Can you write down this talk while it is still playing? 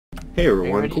Hey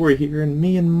everyone, Corey here, and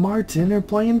me and Martin are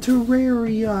playing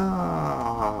Terraria!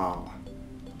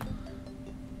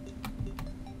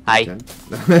 Hi.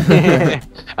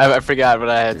 I forgot what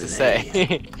I had to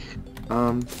say.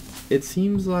 It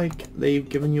seems like they've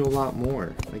given you a lot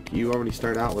more. Like, you already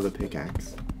start out with a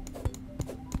pickaxe.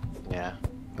 Yeah.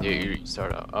 You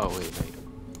start out. Oh, wait.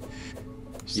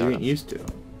 You ain't used to.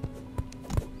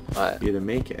 What? You had to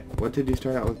make it. What did you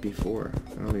start out with before?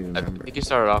 I don't even remember. I think you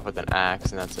started off with an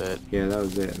axe, and that's it. Yeah, that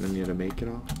was it, and then you had to make it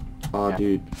all? Oh, Yeah.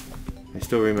 dude. I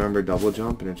still remember double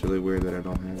jump, and it's really weird that I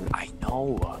don't have it. I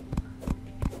know.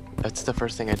 That's the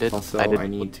first thing I did. Also, I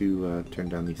need to turn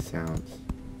down these sounds.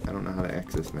 I don't know how to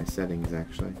access my settings,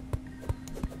 actually.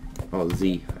 Oh,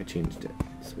 Z. I changed it.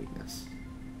 Sweetness.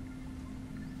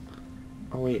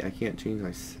 Oh, wait. I can't change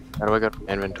my... How do I go to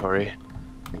inventory?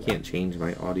 I can't change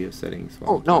my audio settings.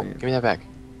 Oh, no. Give me that back.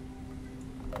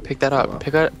 Pick that up. Well.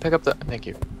 Pick up the... Thank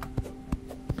you.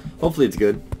 Hopefully it's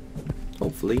good.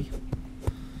 Hopefully.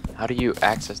 How do you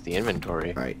access the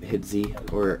inventory? Alright, hit Z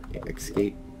or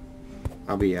escape.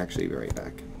 I'll be actually right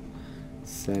back.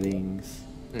 Settings.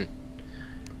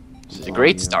 This is a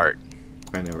great start.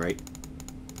 I know, right?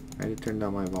 I had to turn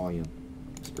down my volume.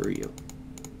 It's for real.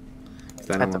 Because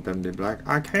I don't want them to be like,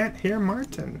 I can't hear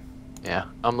Martin. Yeah,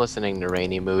 I'm listening to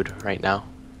Rainy Mood right now.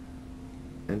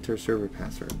 Enter server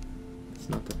password. It's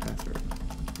not the password.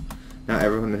 Now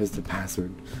everyone knows the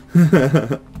password.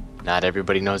 Not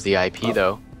everybody knows the IP,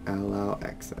 though. Allow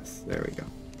access. There we go.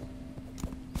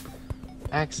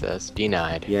 Access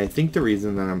denied. Yeah, I think the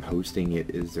reason that I'm hosting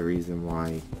it is the reason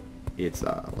why it's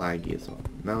laggy as well.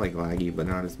 Not like laggy, but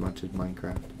not as much as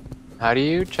Minecraft. How do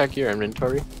you check your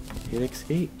inventory? Hit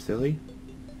escape, silly.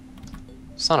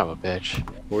 Son of a bitch.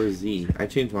 Or Z. I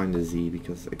changed mine to Z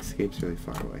because escape's really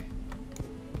far away.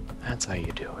 That's how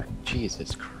you do it.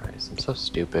 Jesus Christ, I'm so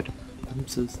stupid. I'm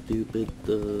so stupid.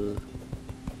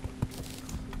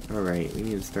 Alright, we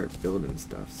need to start building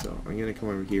stuff, so I'm gonna come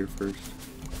over here first.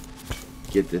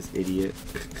 Get this idiot.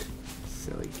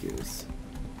 Silly goose.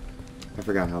 I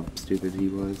forgot how stupid he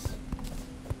was.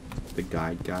 The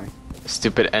guide guy.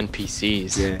 Stupid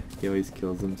NPCs. Yeah, he always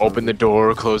kills himself. Open the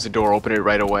door, close the door, open it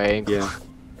right away. Yeah.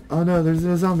 Oh no, there's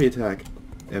a zombie attack.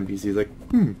 NPC's like,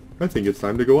 I think it's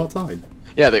time to go outside.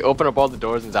 Yeah, they open up all the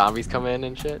doors and zombies come in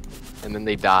and shit. And then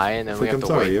they die and then we have I'm to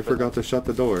sorry, wait. I forgot to shut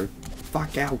the door.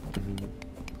 Fuck out.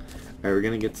 Alright, we're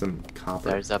gonna get some copper.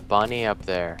 There's a bunny up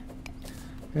there.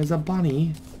 There's a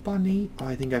bunny. Bunny. Oh,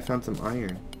 I think I found some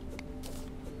iron.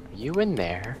 Are you in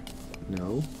there?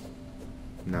 No.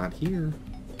 Not here.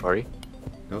 Corey?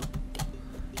 Nope.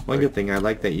 One good thing, I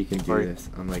like that you can do Corey. this,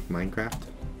 unlike Minecraft.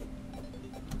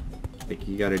 Like,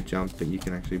 you gotta jump, but you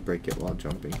can actually break it while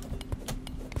jumping.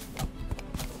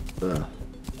 Ugh.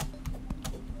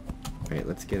 Alright,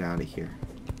 let's get out of here.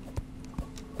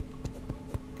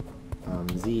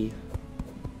 Z.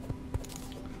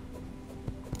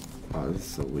 Oh, this is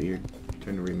so weird. I'm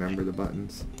trying to remember the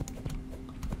buttons.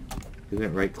 Isn't it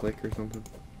right click or something?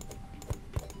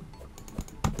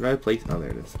 Did I place? Oh, there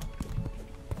it is.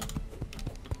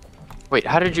 Wait,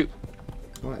 how did you...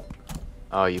 What?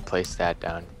 Oh, you placed that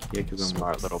down. Yeah, because I'm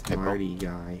Smart a little pickle. smarty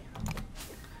guy.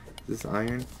 Is this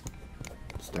iron?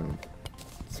 Stone.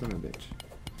 Son of a bitch.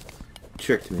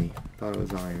 Tricked me. Thought it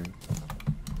was iron.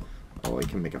 Oh, I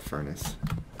can make a furnace.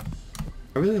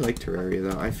 I really like Terraria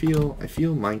though. I feel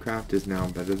Minecraft is now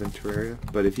better than Terraria.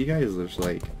 But if you guys just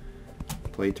like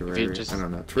play Terraria, I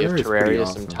don't know. Give Terraria's Terraria pretty some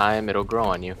awesome. time, it'll grow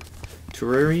on you.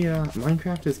 Terraria,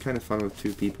 Minecraft is kind of fun with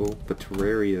 2 people, but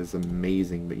Terraria is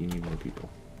amazing, but you need more people.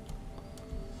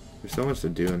 There's so much to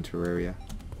do in Terraria.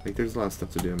 Like, there's a lot of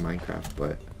stuff to do in Minecraft,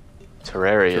 but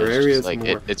Terraria is just like,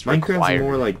 more, it's Minecraft's required.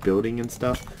 more like building and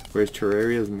stuff, whereas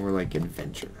Terraria is more like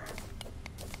adventure.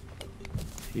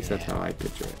 At least that's how I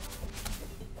picture it.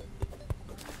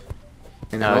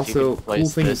 And Now, also, cool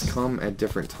things this... come at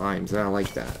different times, and I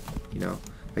like that, you know?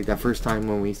 Like, that first time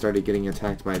when we started getting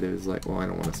attacked by those, like, well, I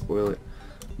don't want to spoil it,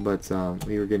 but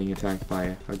we were getting attacked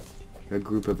by a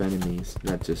group of enemies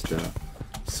that just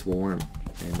swarm,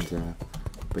 and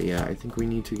but yeah, I think we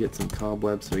need to get some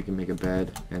cobwebs so we can make a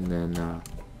bed, and then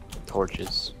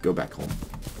torches. go back home.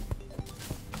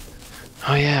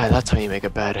 Oh yeah, that's how you make a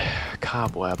bed.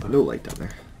 Cobweb. No light down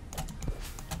there.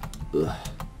 Ugh.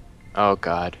 Oh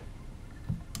god.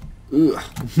 Ugh.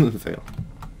 Fail.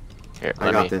 Here,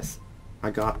 I got this.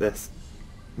 I got this.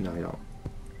 No, I don't.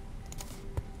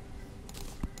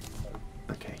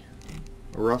 Okay.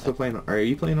 We're also playing. Are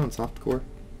you playing on softcore?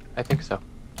 I think so.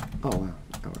 Oh wow,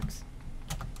 that works.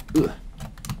 Ugh.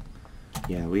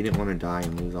 Yeah, we didn't want to die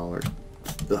and lose all our...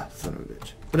 Ugh, son of a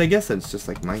bitch. But I guess that's just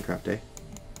like Minecraft, eh?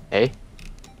 Hey?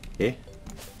 Eh?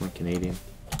 I'm Canadian.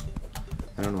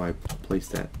 I don't know why I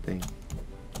placed that thing.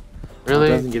 Really?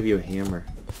 Oh, it doesn't give you a hammer.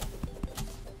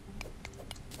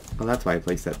 Oh, that's why I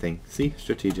placed that thing. See?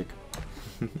 Strategic.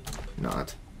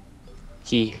 Not.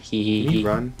 Can you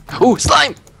run? Ooh,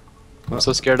 slime! What? I'm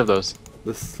so scared of those.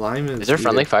 The slime is... Is there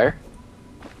friendly fire?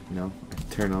 No. I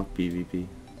turn off PvP.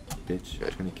 Bitch. You're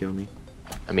trying to kill me.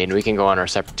 I mean, we can go on our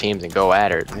separate teams and go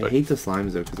at it. I hate the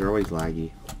slimes though, because they're always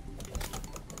laggy.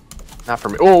 Not for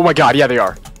me. Oh my god, yeah they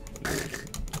are.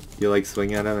 You like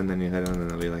swing at them and then you hit them and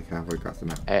they'll be like halfway across the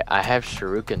map. I have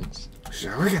shurikens.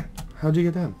 Shuriken! How'd you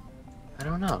get them? I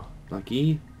don't know.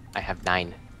 Lucky. I have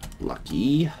 9.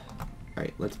 Lucky.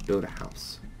 Alright, let's build a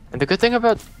house. And the good thing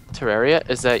about Terraria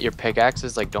is that your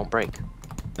pickaxes like don't break.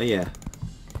 Oh yeah.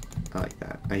 I like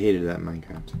that. I hated that in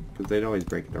Minecraft. Because they'd always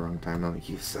break at the wrong time. I'm like,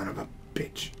 you son of a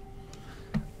bitch.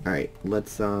 Alright,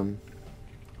 let's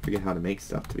forget how to make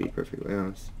stuff, to be perfectly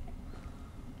honest.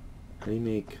 How do you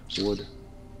make wood?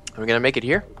 Are we gonna make it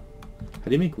here? How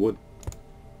do you make wood?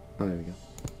 Oh, there we go.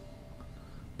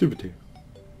 Two.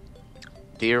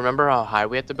 Do you remember how high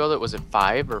we had to build it? Was it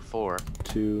 5 or 4?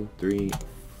 2, 3.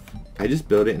 I just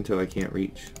built it until I can't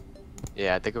reach.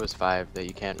 Yeah, I think it was 5 that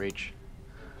you can't reach.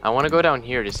 I want to go down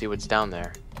here to see what's down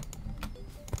there.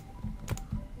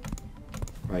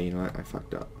 Right, you know what? I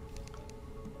fucked up.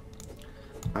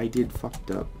 I did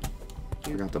fucked up.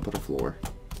 Forgot to put a floor.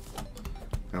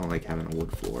 I don't like having a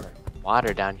wood floor.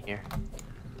 Water down here.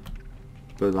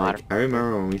 But like, Water. I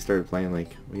remember when we started playing,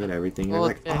 like, we had everything. They're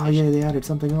like, Goldfish. oh yeah, they added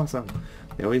something awesome.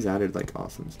 They always added like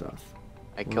awesome stuff.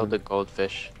 I killed the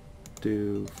goldfish.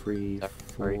 2, 3,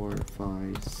 Sorry. 4,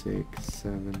 5, 6,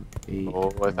 7, 8.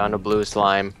 Oh, I found a blue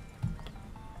slime.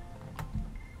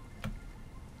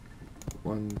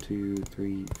 1, 2,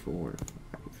 3, 4,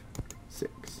 5,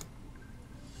 6.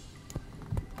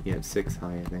 Yeah, it's 6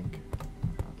 high, I think.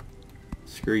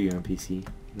 Screw you, NPC.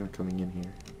 You're not coming in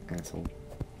here, asshole.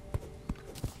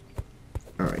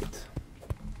 Alright.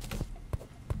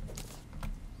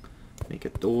 Make a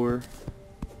door.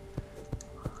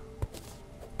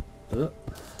 There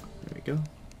we go.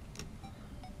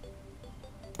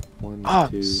 1, Oh,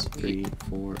 2, sweet. 3,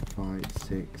 4, 5,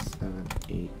 6, 7,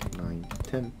 8, 9,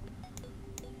 10.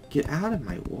 Get out of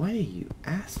my way, you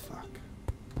ass fuck.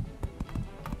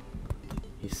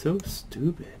 He's so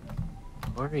stupid.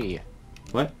 Corey,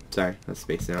 What? Sorry, that's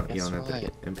spacing out. Guess Yelling at the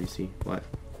what? NPC. What?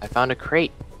 I found a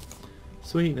crate.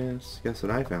 Sweetness. Guess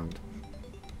what I found?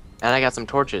 And I got some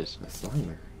torches. A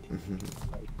Slimer.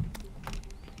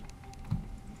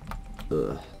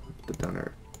 Ugh. Put down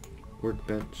our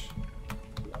workbench.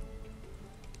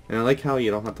 And I like how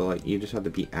you don't have to, like, you just have to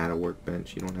be at a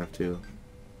workbench. You don't have to...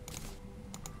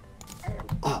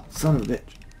 Oh, son of a bitch.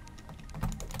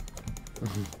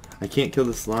 I can't kill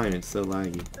the slime. It's so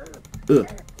laggy. Ugh.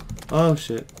 Oh,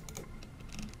 shit.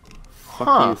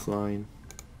 Fuck you, slime.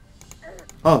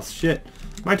 Oh, shit.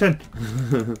 My turn.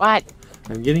 What?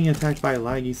 I'm getting attacked by a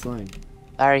laggy slime.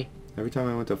 Sorry. Every time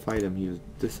I went to fight him, he was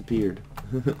disappeared.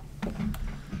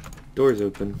 Door's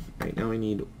open. Right, now I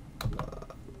need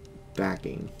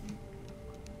backing.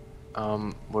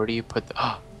 Where do you put the...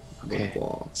 Oh, okay.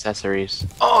 Wall. Accessories.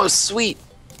 Oh, sweet!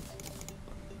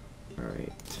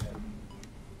 Alright.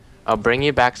 I'll bring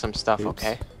you back some stuff, Oops.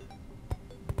 okay?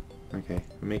 Okay,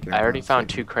 I'm making I our already house found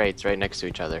right 2 crates right next to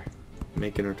each other. now.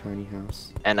 Making our tiny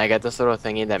house. And I got this little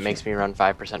thingy that makes me run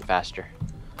 5% faster.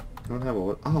 I don't have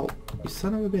a... Oh, you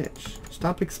son of a bitch.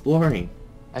 Stop exploring.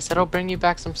 I said I'll bring you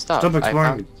back some stuff. Stop I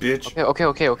exploring, found... bitch.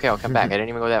 Okay, I'll come back. I didn't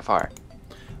even go that far.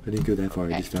 I didn't go that far.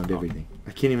 I just found everything.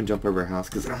 I can't even jump over a house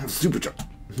because I don't have super jump.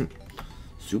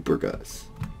 Super Gus.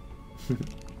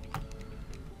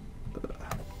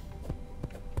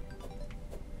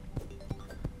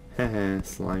 Haha,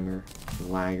 Slimer.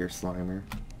 Lagger Slimer.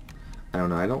 I don't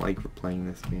know. I don't like playing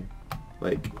this game.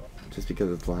 Like, just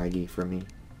because it's laggy for me.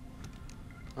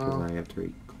 Because Oh, I have to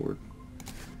record.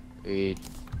 wait.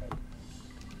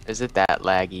 Is it that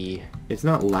laggy? It's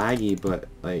not laggy, but,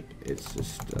 like, it's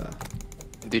just,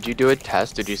 Did you do a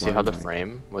test? Did you see how the Slime.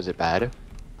 frame? Was it bad?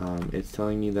 it's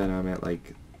telling me that I'm at,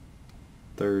 like,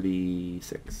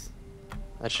 36.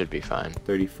 That should be fine.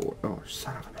 34. Oh,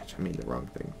 son of a bitch. I made the wrong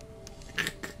thing.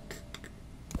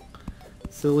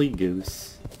 Silly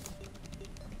goose.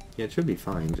 Yeah, it should be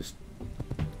fine. Just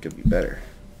could be better.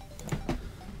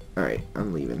 Alright,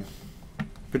 I'm leaving.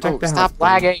 Protect the house. Stop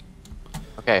bunny. lagging!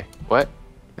 Okay, what?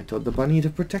 I told the bunny to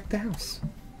protect the house.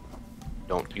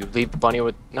 Don't you leave the bunny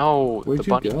with... No, Where'd the you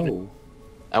bunny... go?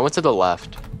 I went to the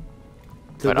left.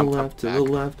 To But the I'm left, to coming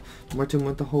the back. left. Martin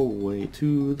went the whole way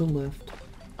to the left.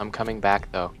 I'm coming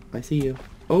back, though. I see you.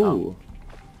 Oh!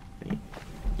 Hey,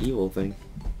 evil thing.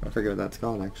 I forget what that's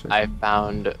called, actually. I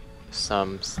found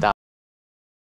some stuff.